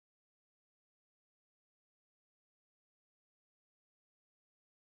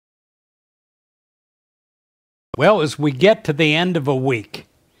Well, as we get to the end of a week,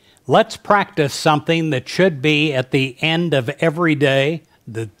 let's practice something that should be at the end of every day,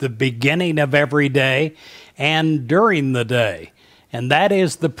 the beginning of every day, and during the day. And that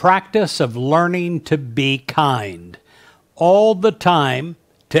is the practice of learning to be kind all the time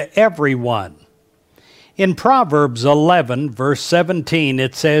to everyone. In Proverbs 11, verse 17,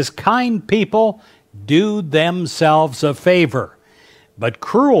 it says, "Kind people do themselves a favor, but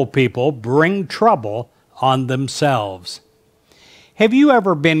cruel people bring trouble on themselves." Have you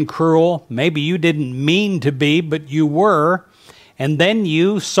ever been cruel? Maybe you didn't mean to be, but you were, and then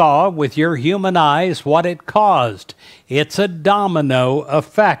you saw with your human eyes what it caused. It's a domino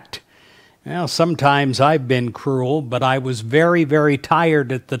effect. Well, sometimes I've been cruel, but I was very, very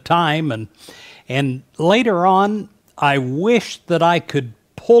tired at the time, and later on, I wished that I could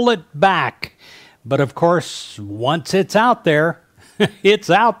pull it back. But of course, once it's out there, it's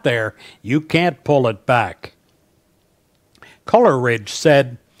out there. You can't pull it back. Coleridge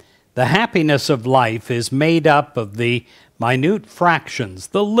said, "The happiness of life is made up of the minute fractions,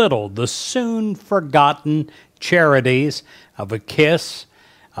 the little, the soon forgotten charities of a kiss,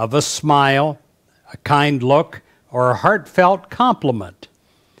 of a smile, a kind look, or a heartfelt compliment."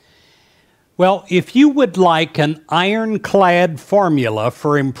 Well, if you would like an ironclad formula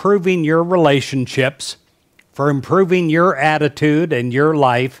for improving your relationships, for improving your attitude and your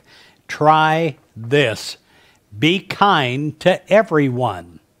life, try this. Be kind to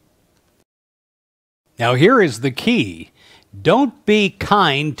everyone. Now here is the key. Don't be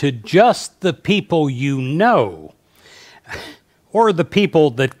kind to just the people you know, or the people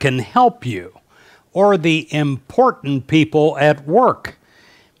that can help you, or the important people at work.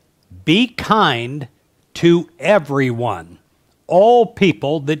 Be kind to everyone, all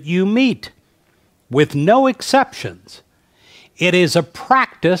people that you meet, with no exceptions. It is a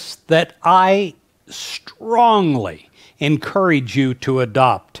practice that I strongly encourage you to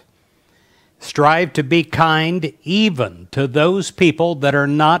adopt. Strive to be kind even to those people that are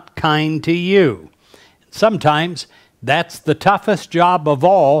not kind to you. Sometimes that's the toughest job of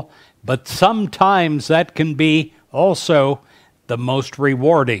all, but sometimes that can be also the most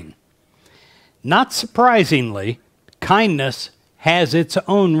rewarding. Not surprisingly, kindness has its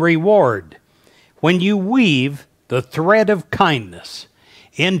own reward. When you weave the thread of kindness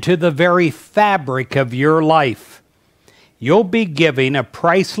into the very fabric of your life, you'll be giving a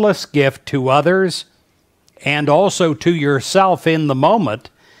priceless gift to others and also to yourself in the moment,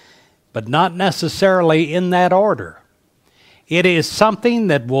 but not necessarily in that order. It is something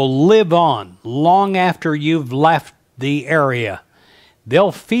that will live on long after you've left the area.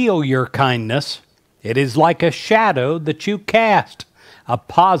 They'll feel your kindness. It is like a shadow that you cast, a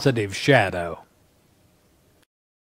positive shadow.